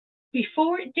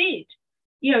 Before it did,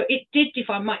 it did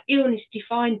define, my illness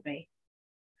defined me.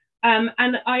 And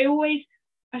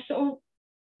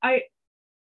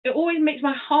it always makes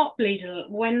my heart bleed a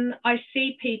little when I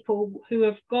see people who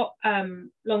have got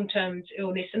long-term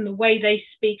illness and the way they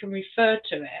speak and refer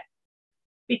to it.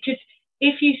 Because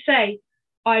if you say,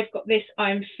 I've got this,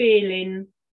 I'm feeling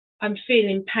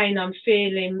pain, I'm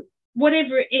feeling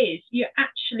whatever it is, you're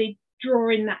actually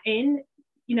drawing that in.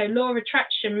 Law of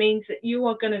attraction means that you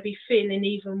are going to be feeling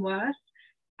even worse.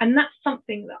 And that's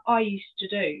something that I used to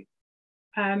do.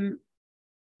 And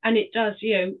it does,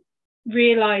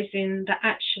 realizing that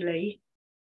actually,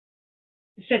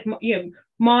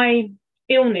 my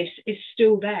illness is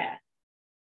still there.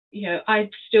 I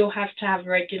still have to have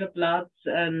regular bloods,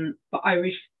 but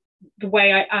the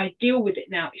way I deal with it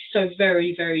now is so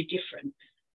very, very different.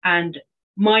 And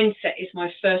mindset is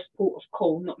my first port of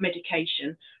call, not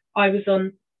medication. I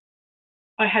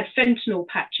had fentanyl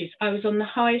patches. I was on the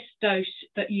highest dose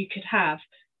that you could have.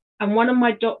 And one of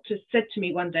my doctors said to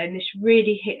me one day, and this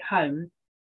really hit home,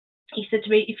 he said to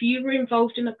me, if you were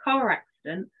involved in a car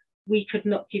accident, we could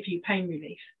not give you pain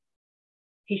relief.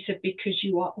 He said, because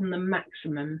you are on the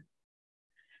maximum.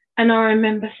 And I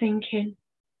remember thinking,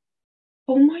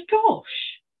 oh my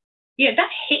gosh, yeah, that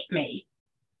hit me.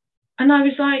 And I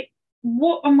was like,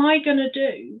 what am I going to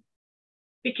do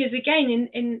Because again,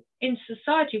 in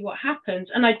society, what happens,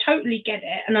 and I totally get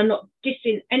it, and I'm not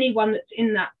dissing anyone that's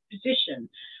in that position,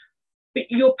 but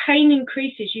your pain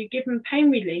increases, you give them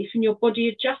pain relief and your body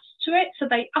adjusts to it. So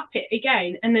they up it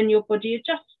again and then your body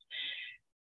adjusts.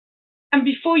 And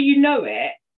before you know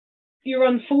it, you're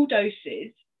on full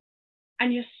doses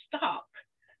and you're stuck.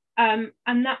 And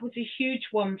that was a huge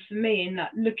one for me, in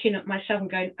that looking at myself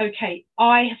and going, okay,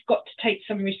 I have got to take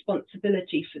some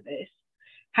responsibility for this.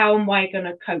 How am I going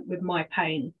to cope with my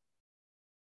pain?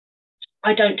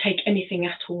 I don't take anything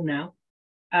at all now.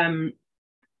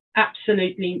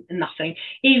 Absolutely nothing.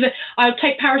 Even I'll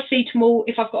take paracetamol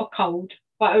if I've got a cold,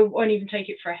 but I won't even take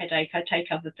it for a headache. I take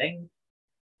other things.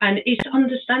 And it's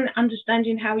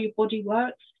understanding how your body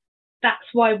works. That's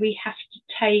why we have to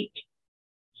take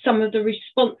some of the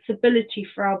responsibility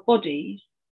for our bodies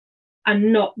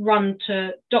and not run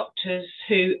to doctors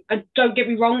who, don't get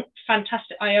me wrong,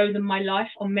 fantastic. I owe them my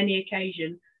life on many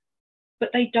occasions,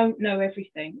 but they don't know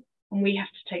everything. And we have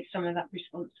to take some of that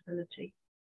responsibility.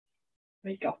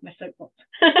 Let me go off my soapbox.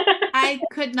 I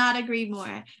could not agree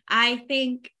more. I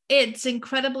think it's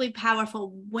incredibly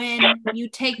powerful when you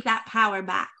take that power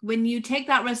back, when you take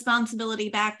that responsibility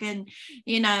back and,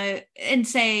 and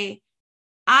say,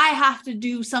 I have to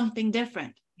do something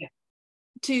different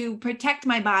to protect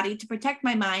my body, to protect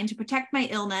my mind, to protect my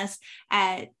illness,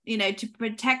 to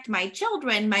protect my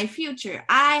children, my future.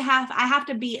 I have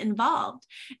to be involved.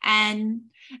 And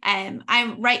I'm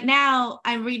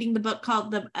reading the book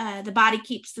called The Body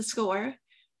Keeps the Score.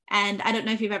 And I don't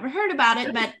know if you've ever heard about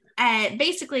it, but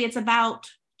basically it's about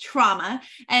trauma.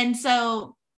 And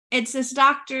so it's this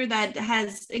doctor that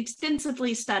has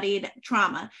extensively studied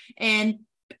trauma in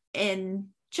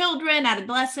children,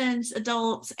 adolescents,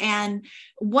 adults. And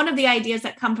one of the ideas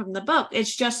that come from the book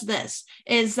is just this,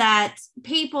 is that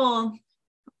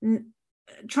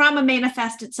trauma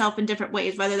manifests itself in different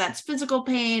ways, whether that's physical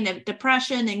pain,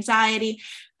 depression, anxiety,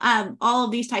 all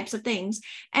of these types of things.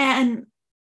 And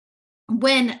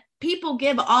when people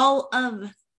give all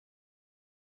of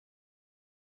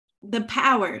the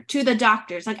power to the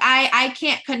doctors, like I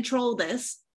can't control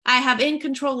this, I have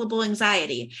uncontrollable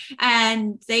anxiety,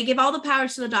 and they give all the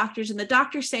powers to the doctors, and the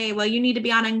doctors say, well, you need to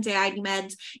be on anxiety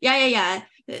meds. Yeah.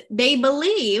 They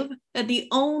believe that the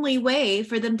only way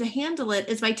for them to handle it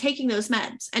is by taking those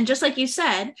meds. And just like you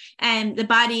said, and the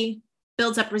body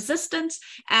builds up resistance,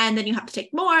 and then you have to take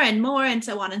more and more, and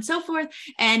so on and so forth.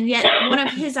 And yet one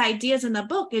of his ideas in the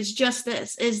book is just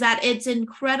this, is that it's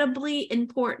incredibly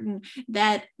important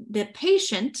that the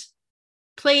patient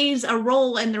plays a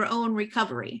role in their own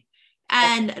recovery,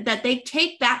 and that they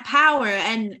take that power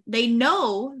and they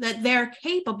know that they're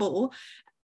capable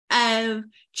of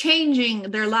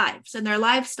changing their lives and their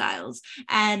lifestyles.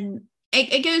 And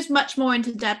it goes much more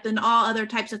into depth than all other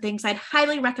types of things. I'd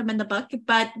highly recommend the book,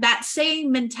 but that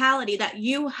same mentality that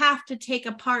you have to take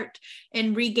a part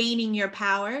in regaining your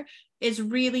power is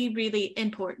really, really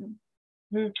important.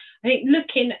 I think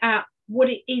looking at what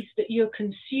it is that you're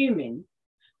consuming,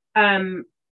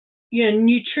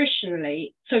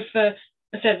 nutritionally. So for,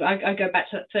 I go back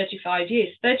to 35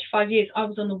 years. 35 years, I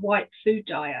was on the white food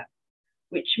diet,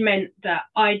 which meant that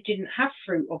I didn't have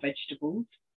fruit or vegetables.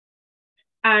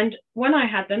 And when I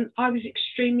had them, I was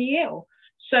extremely ill.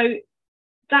 So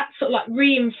that sort of like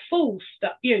reinforced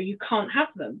that, you can't have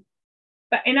them.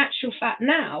 But in actual fact,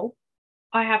 now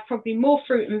I have probably more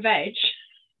fruit and veg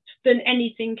than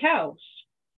anything else.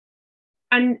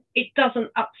 And it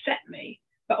doesn't upset me.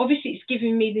 But obviously it's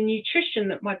giving me the nutrition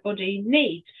that my body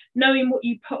needs. Knowing what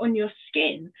you put on your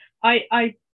skin.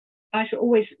 I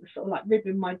always sort of like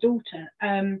ribbing my daughter.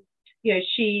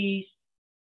 She's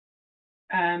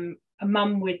a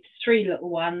mum with 3 little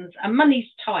ones, and money's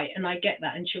tight, and I get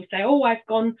that. And she'll say, oh, I've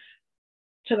gone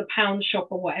to the pound shop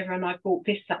or whatever, and I bought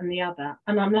this, that, and the other.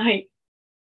 And I'm like,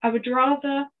 I would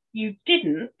rather you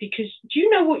didn't, because do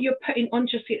you know what you're putting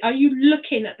onto your skin? Are you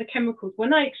looking at the chemicals?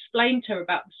 When I explained to her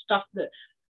about the stuff that,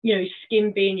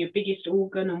 skin being your biggest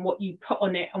organ, and what you put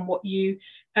on it, and what you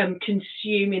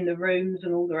consume in the rooms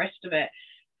and all the rest of it,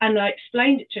 and I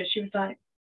explained it to her, she was like,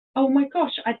 oh my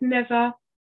gosh, I'd never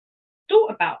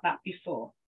thought about that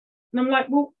before. And I'm like,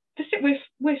 well, that's it.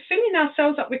 We're filling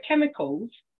ourselves up with chemicals,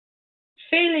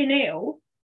 feeling ill,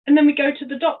 and then we go to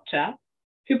the doctor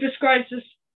who prescribes us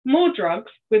more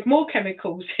drugs with more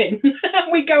chemicals in,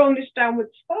 and we go on this downward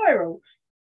spiral.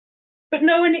 But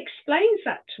no one explains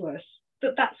that to us,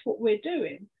 that that's what we're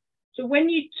doing. So when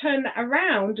you turn that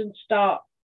around and start,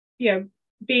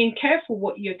 being careful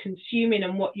what you're consuming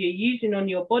and what you're using on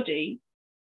your body,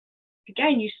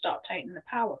 again, you start taking the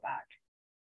power back.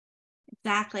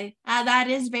 Exactly. That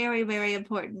is very, very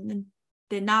important. And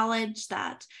knowledge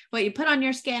that what you put on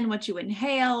your skin, what you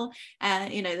inhale,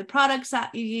 the products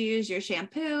that you use, your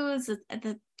shampoos,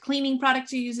 the cleaning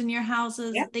products you use in your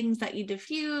houses, Yeah. things that you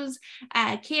diffuse,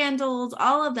 candles,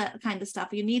 all of that kind of stuff.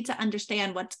 You need to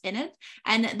understand what's in it.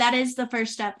 And that is the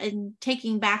first step in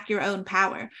taking back your own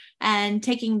power and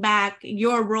taking back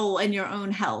your role in your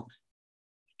own health.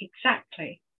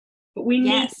 Exactly. But we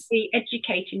need to be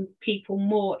educating people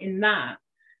more in that,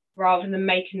 rather than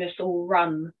making us all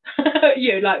run.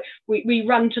 Like we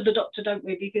run to the doctor, don't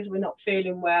we, because we're not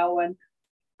feeling well. And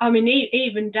I mean,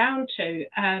 even down to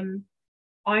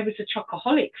I was a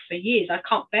chocoholic for years. I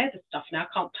can't bear the stuff now.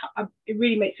 It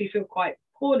really makes me feel quite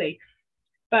poorly.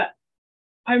 But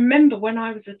I remember when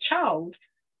I was a child,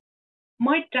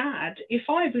 my dad, if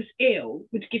I was ill,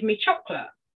 would give me chocolate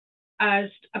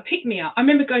as a pick-me-up. I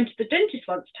remember going to the dentist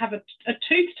once to have a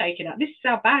tooth taken out. This is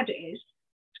how bad it is.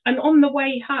 And on the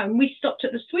way home, we stopped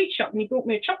at the sweet shop and he brought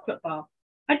me a chocolate bar.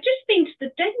 I'd just been to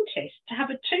the dentist to have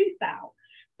a tooth out.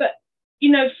 But,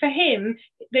 for him,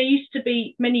 there used to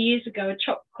be many years ago a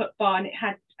chocolate bar, and it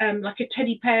had like a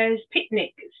teddy bear's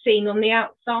picnic scene on the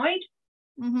outside.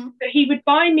 Mm-hmm. So he would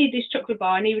buy me this chocolate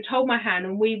bar and he would hold my hand,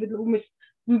 and we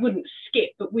wouldn't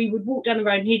skip, but we would walk down the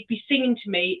road and he'd be singing to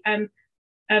me,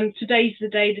 today's the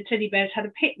day the teddy bears had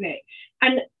a picnic.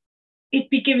 And it'd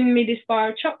be giving me this bar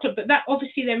of chocolate, but that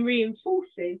obviously then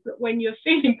reinforces that when you're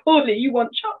feeling poorly, you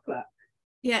want chocolate.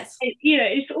 Yes.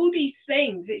 It's all these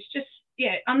things. It's just,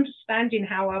 understanding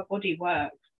how our body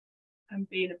works and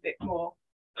being a bit more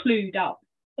clued up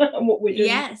on what we're doing.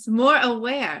 Yes, more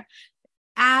aware.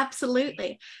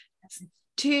 Absolutely.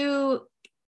 To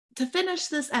finish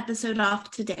this episode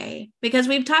off today, because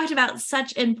we've talked about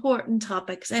such important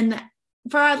topics, and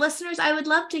for our listeners, I would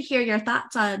love to hear your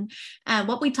thoughts on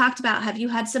what we talked about. Have you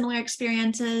had similar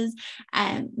experiences?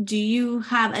 Do you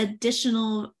have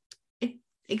additional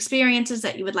experiences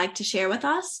that you would like to share with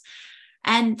us?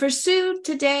 And for Sue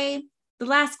today, the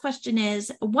last question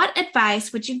is, what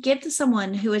advice would you give to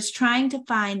someone who is trying to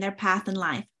find their path in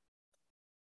life?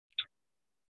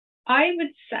 I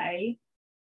would say,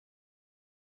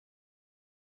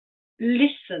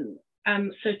 listen.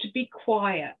 So to be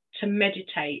quiet, to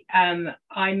meditate.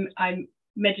 I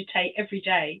meditate every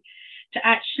day to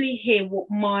actually hear what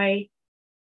I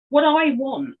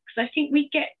want, because I think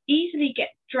we easily get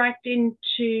dragged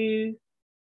into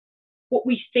what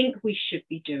we think we should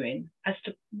be doing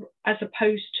as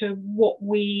opposed to what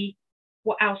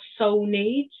our soul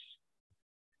needs.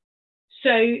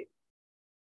 So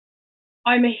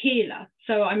I'm a healer,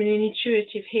 so I'm an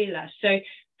intuitive healer. So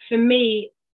for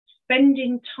me,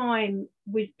 spending time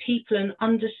with people and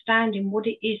understanding what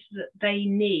it is that they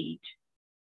need,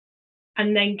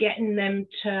 and then getting them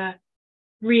to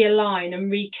realign and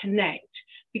reconnect.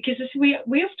 Because as we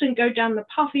often go down the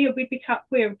path,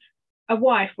 we're a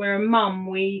wife, we're a mum,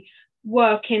 we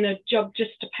work in a job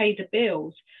just to pay the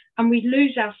bills, and we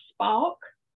lose our spark.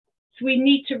 So we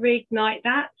need to reignite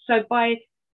that. So by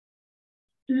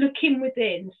looking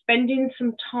within, spending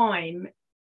some time,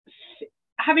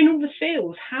 having all the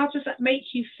feels, how does that make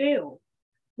you feel?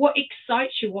 What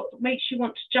excites you? What makes you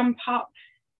want to jump up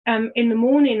in the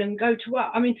morning and go to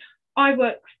work? I mean, I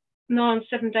work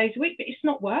 7 days a week, but it's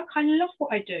not work. I love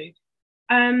what I do.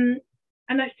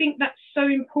 And I think that's so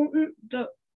important that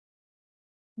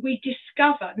we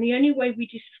discover, and the only way we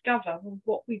discover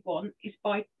what we want is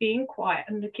by being quiet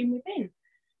and looking within,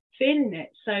 feeling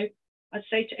it. So I'd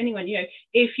say to anyone,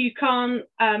 if you can't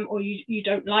or you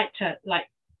don't like to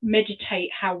meditate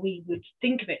how we would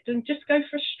think of it, then just go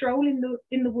for a stroll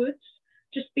in the woods.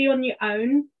 Just be on your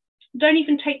own. Don't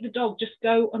even take the dog, just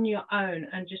go on your own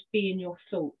and just be in your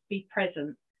thoughts, be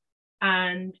present,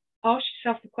 and ask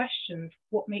yourself the questions: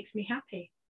 what makes me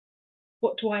happy?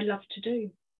 What do I love to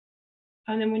do?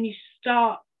 And then when you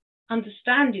start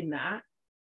understanding that,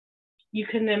 you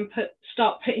can then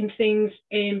start putting things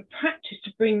in practice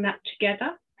to bring that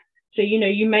together. So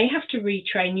you may have to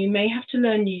retrain, you may have to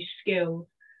learn new skills,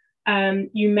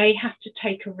 you may have to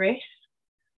take a risk,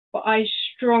 but I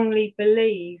strongly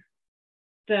believe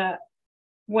that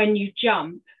when you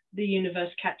jump, the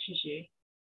universe catches you.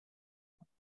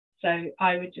 So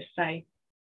I would just say,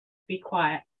 be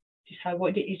quiet, decide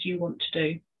what it is you want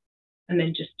to do, and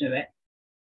then just do it.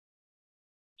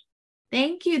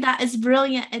 Thank you. That is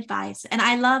brilliant advice. And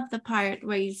I love the part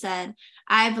where you said,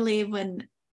 I believe when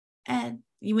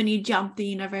you jump, the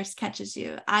universe catches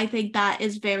you. I think that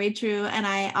is very true. And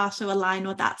I also align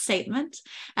with that statement.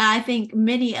 And I think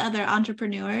many other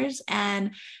entrepreneurs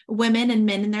and women and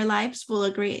men in their lives will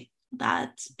agree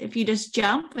that if you just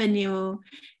jump and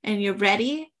you're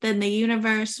ready, then the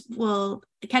universe will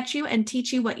catch you and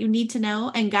teach you what you need to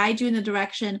know and guide you in the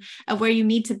direction of where you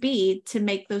need to be to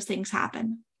make those things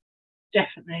happen.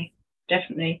 Definitely.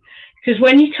 Because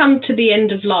when you come to the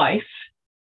end of life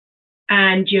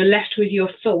and you're left with your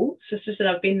thoughts, as I said,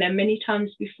 I've been there many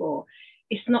times before,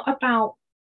 it's not about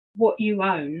what you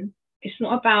own. It's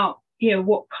not about,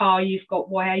 what car you've got,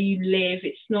 where you live.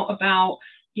 It's not about,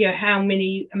 how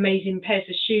many amazing pairs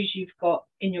of shoes you've got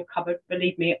in your cupboard.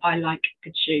 Believe me, I like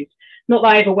good shoes. Not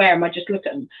that I ever wear them, I just look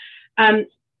at them.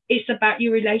 It's about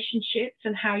your relationships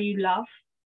and how you love.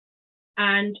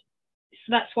 And so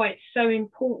that's why it's so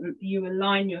important that you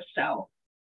align yourself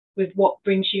with what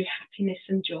brings you happiness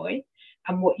and joy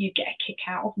and what you get a kick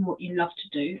out of and what you love to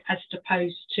do, as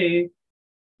opposed to,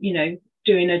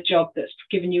 doing a job that's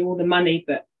giving you all the money,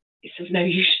 but it's of no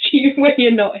use to you when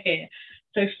you're not here.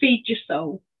 So feed your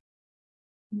soul.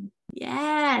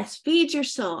 Yes, feed your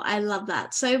soul. I love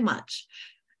that so much.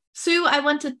 Sue, I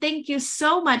want to thank you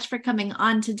so much for coming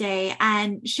on today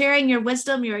and sharing your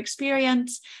wisdom, your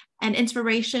experience, and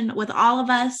inspiration with all of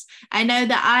us. I know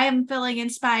that I am feeling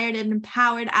inspired and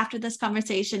empowered after this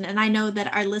conversation, and I know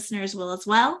that our listeners will as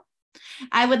well.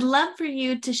 I would love for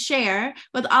you to share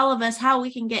with all of us how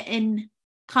we can get in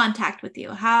contact with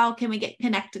you. How can we get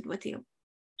connected with you?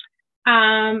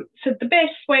 So the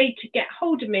best way to get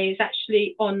hold of me is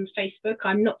actually on Facebook.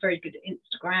 I'm not very good at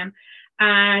Instagram.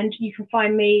 And you can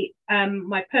find me,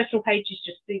 my personal page is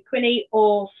just the Quinney,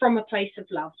 or From a Place of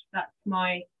Love. That's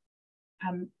my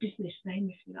business name,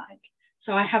 if you like.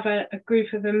 So I have a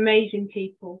group of amazing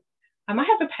people. I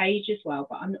have a page as well,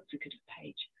 but I'm not so good at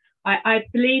page. I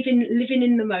believe in living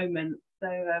in the moment.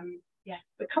 So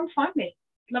but come find me.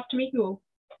 Love to meet you all.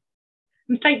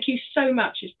 And thank you so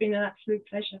much. It's been an absolute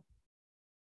pleasure.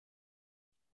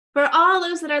 For all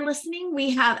those that are listening, we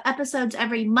have episodes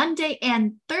every Monday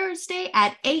and Thursday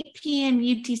at 8 p.m.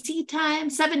 UTC time,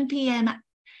 7 p.m.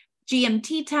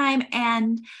 GMT time,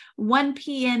 and 1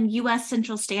 p.m. US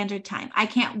Central Standard Time. I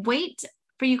can't wait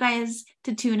for you guys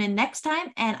to tune in next time,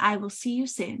 and I will see you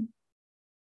soon.